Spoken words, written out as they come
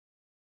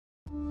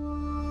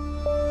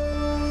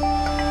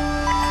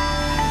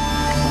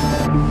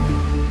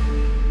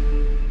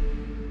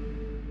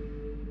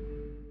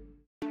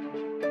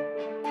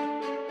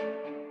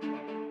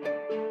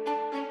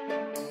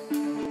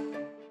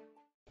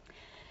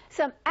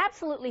Some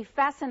absolutely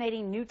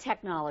fascinating new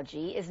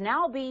technology is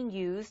now being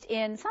used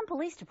in some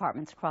police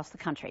departments across the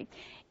country.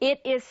 It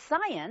is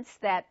science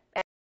that at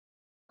a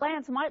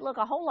glance might look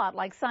a whole lot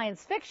like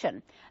science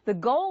fiction. The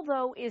goal,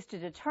 though, is to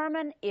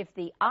determine if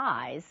the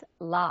eyes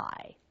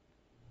lie.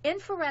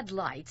 Infrared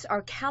lights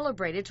are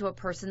calibrated to a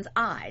person's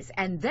eyes,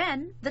 and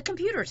then the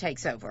computer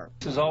takes over.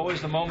 This is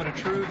always the moment of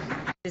truth.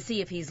 To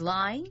see if he's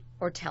lying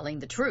or telling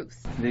the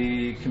truth.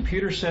 The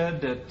computer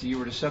said that you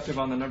were deceptive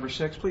on the number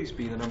 6. Please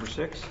be the number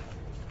 6.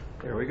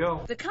 There we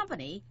go. The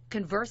company,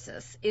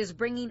 Converus, is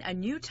bringing a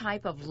new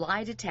type of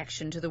lie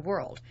detection to the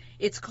world.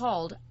 It's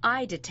called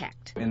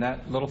EyeDetect. In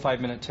that little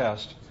 5-minute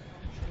test,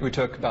 we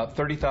took about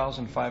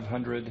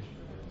 30,500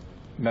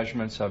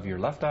 measurements of your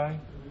left eye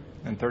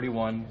and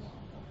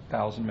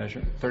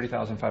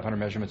 30,500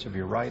 measurements of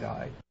your right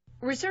eye.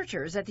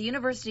 Researchers at the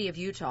University of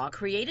Utah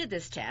created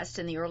this test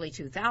in the early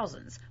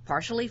 2000s,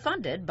 partially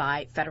funded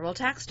by federal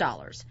tax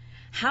dollars.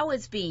 How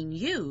it's being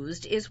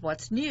used is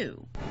what's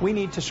new. We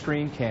need to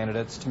screen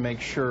candidates to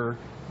make sure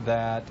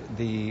that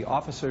the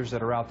officers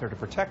that are out there to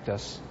protect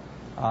us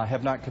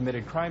have not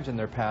committed crimes in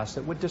their past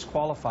that would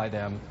disqualify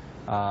them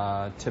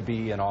to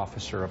be an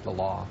officer of the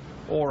law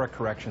or a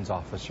corrections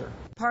officer.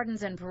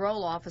 Pardons and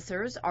parole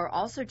officers are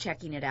also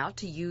checking it out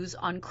to use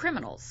on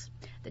criminals.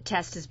 The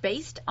test is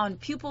based on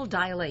pupil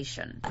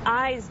dilation.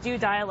 Eyes do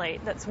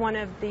dilate. That's one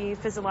of the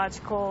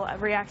physiological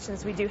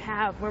reactions we do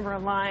have when we're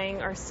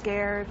lying or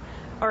scared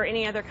or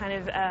any other kind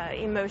of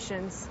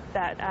emotions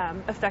that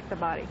affect the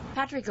body.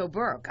 Patrick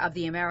O'Burke of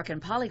the American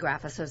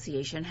Polygraph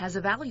Association has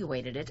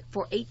evaluated it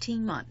for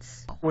 18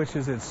 months. Which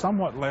is it's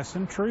somewhat less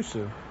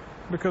intrusive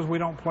because we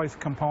don't place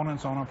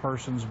components on a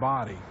person's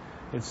body.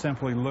 It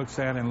simply looks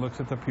at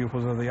the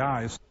pupils of the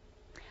eyes.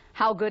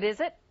 How good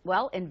is it?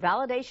 Well, in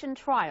validation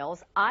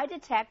trials,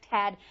 EyeDetect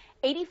had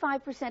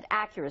 85%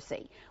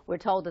 accuracy. We're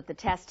told that the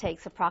test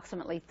takes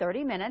approximately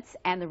 30 minutes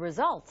and the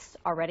results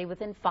are ready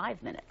within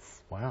 5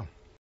 minutes. Wow.